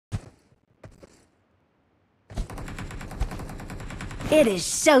It is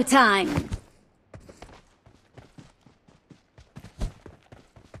showtime!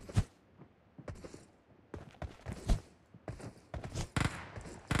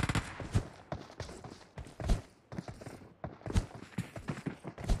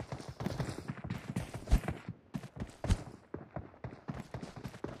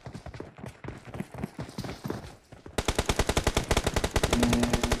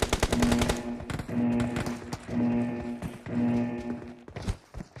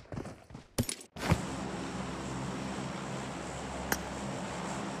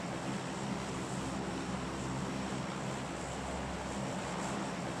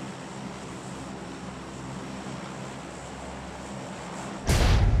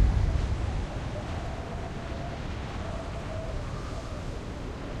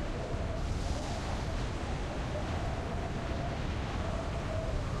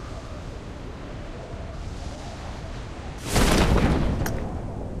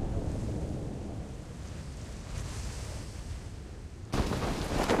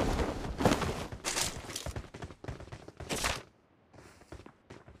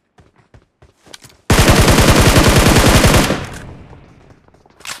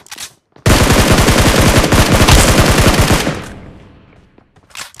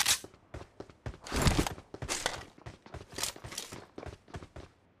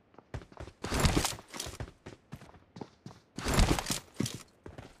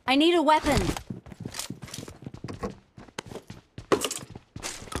 I need a weapon.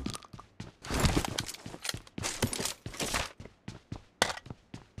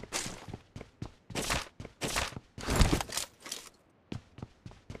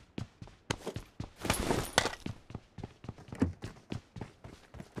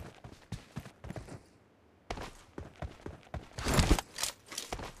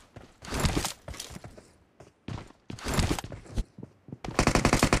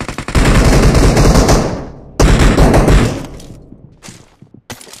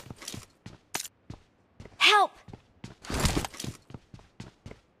 Help!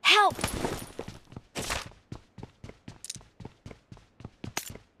 Help!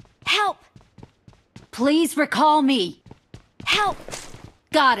 Help! Please recall me. Help!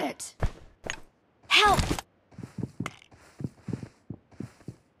 Got it. Help!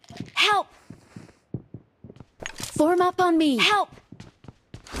 Help! Form up on me. Help!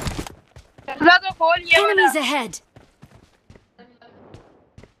 Enemies ahead.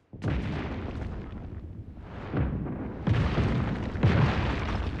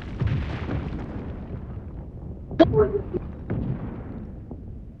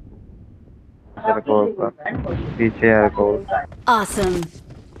 पीछे यार को Awesome.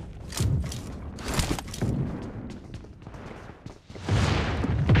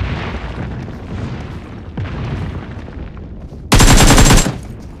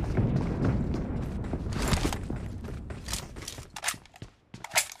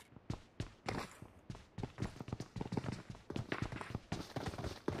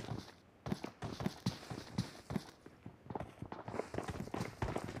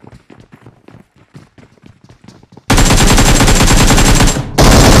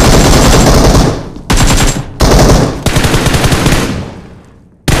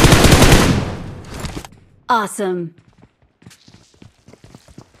 Awesome.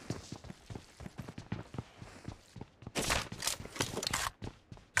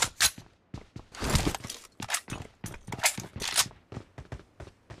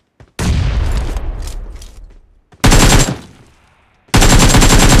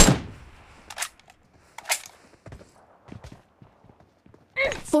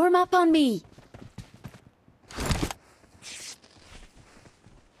 Form up on me.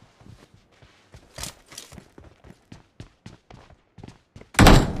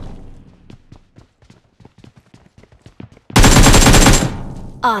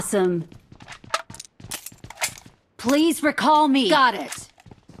 Awesome. Please recall me. Got it.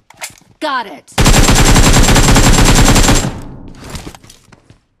 Got it.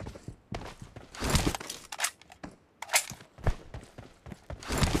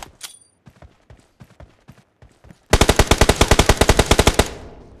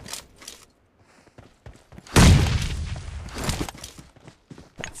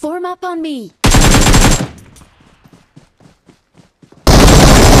 Form up on me.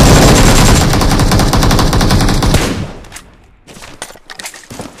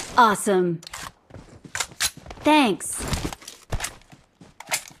 Awesome. Thanks.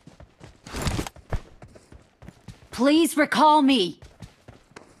 Please recall me.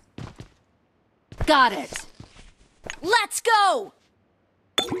 Got it. Let's go!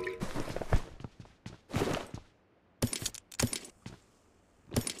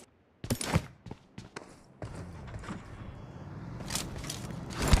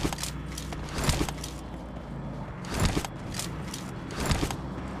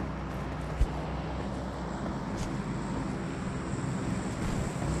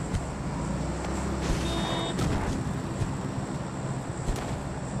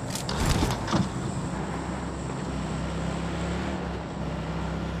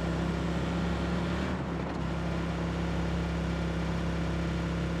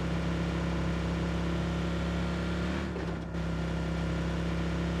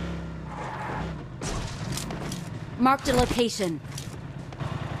 Marked a location.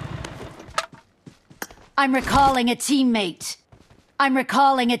 I'm recalling a teammate. I'm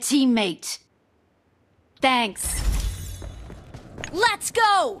recalling a teammate. Thanks. Let's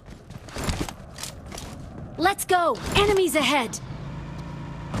go! Let's go! Enemies ahead!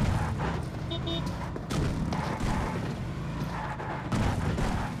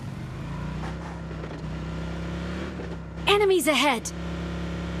 Enemies ahead!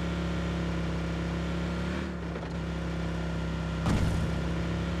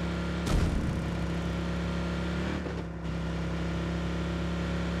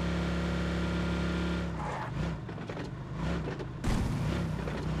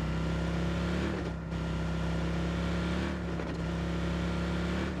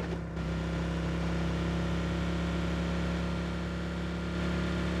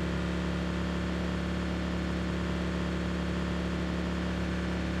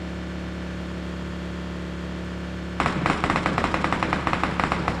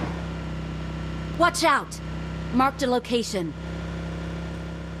 Watch out! Marked a location.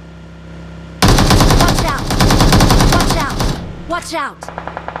 Watch out! Watch out! Watch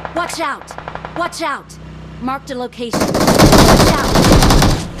out! Watch out! Watch out! Marked a location. Watch out!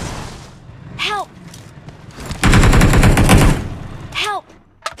 Help! Help!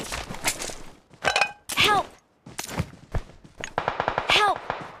 Help! Help!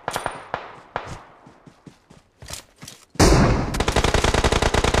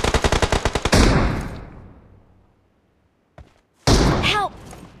 Help!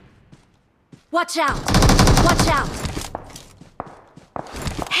 Watch out! Watch out!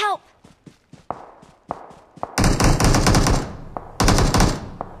 Help!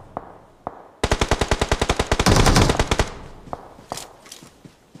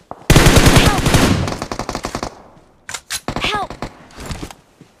 Help! Help!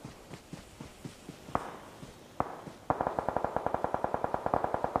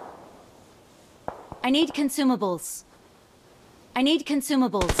 I need consumables. I need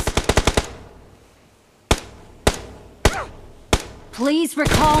consumables. Please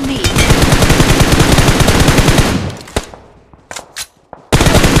recall me.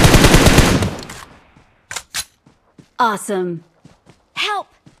 Awesome. Help!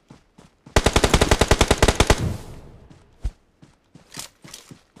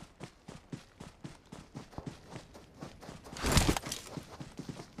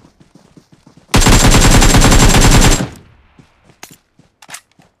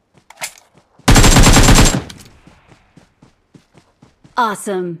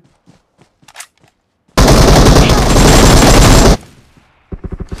 Awesome.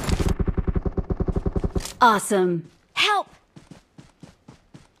 Awesome. Help!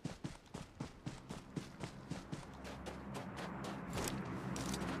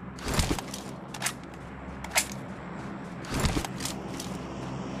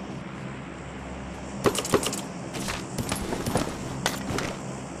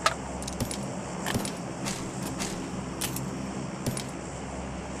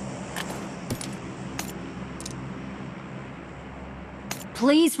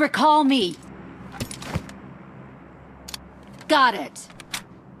 Please recall me. Got it.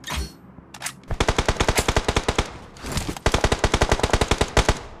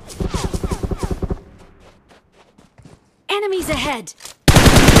 Enemies ahead.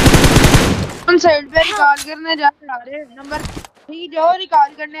 हम side पे recall करने जा रहे हैं number 3 जो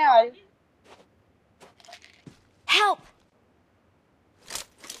recall करने आए Help!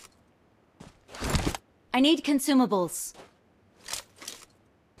 I need consumables.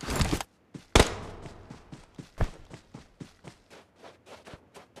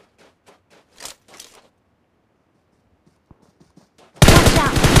 Watch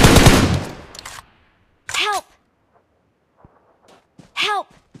out! Help! Help!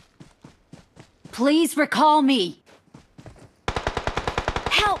 Please recall me.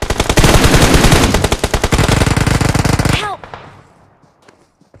 Help! Help!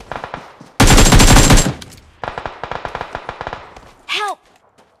 Help!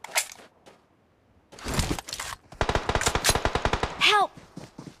 Help!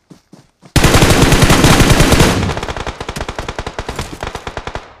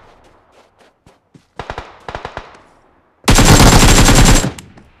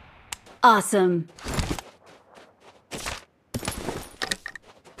 Awesome.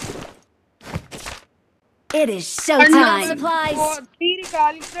 It is showtime. Supplies.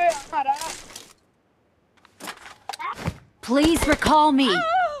 Recall पे हमारा Please recall me.